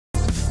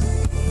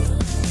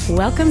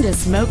Welcome to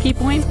Smokey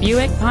Point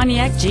Buick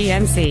Pontiac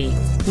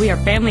GMC. We are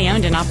family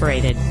owned and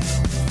operated.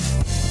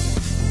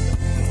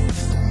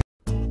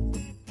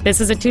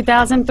 This is a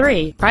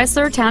 2003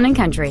 Chrysler Town &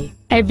 Country,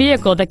 a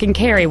vehicle that can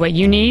carry what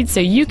you need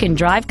so you can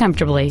drive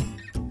comfortably.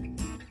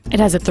 It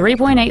has a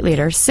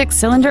 3.8-liter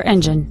 6-cylinder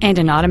engine and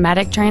an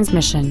automatic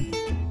transmission.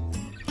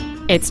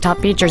 Its top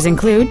features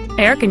include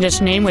air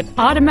conditioning with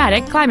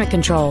automatic climate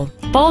control,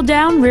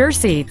 fold-down rear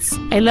seats,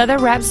 a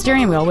leather-wrapped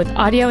steering wheel with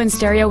audio and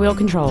stereo wheel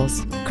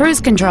controls, cruise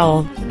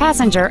control,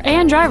 passenger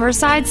and driver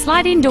side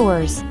sliding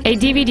doors, a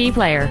DVD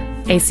player,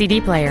 a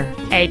CD player,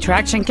 a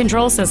traction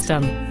control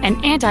system,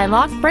 an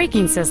anti-lock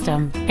braking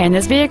system, and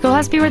this vehicle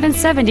has fewer than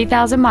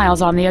 70,000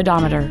 miles on the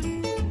odometer.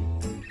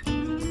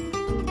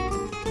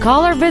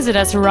 Call or visit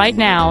us right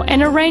now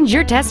and arrange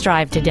your test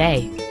drive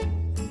today.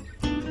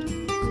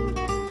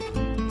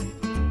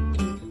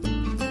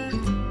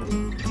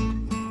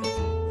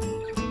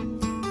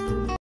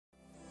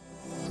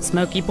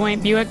 Smokey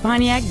Point Buick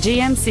Pontiac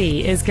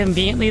GMC is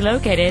conveniently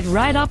located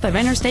right off of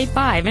Interstate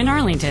 5 in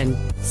Arlington.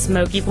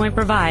 Smokey Point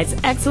provides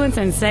excellence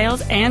in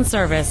sales and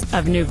service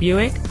of new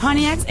Buick,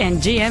 Pontiacs, and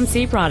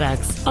GMC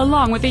products,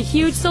 along with a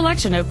huge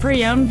selection of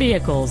pre-owned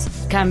vehicles.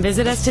 Come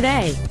visit us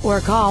today or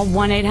call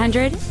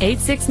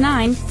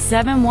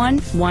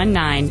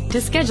 1-800-869-7119 to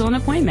schedule an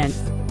appointment.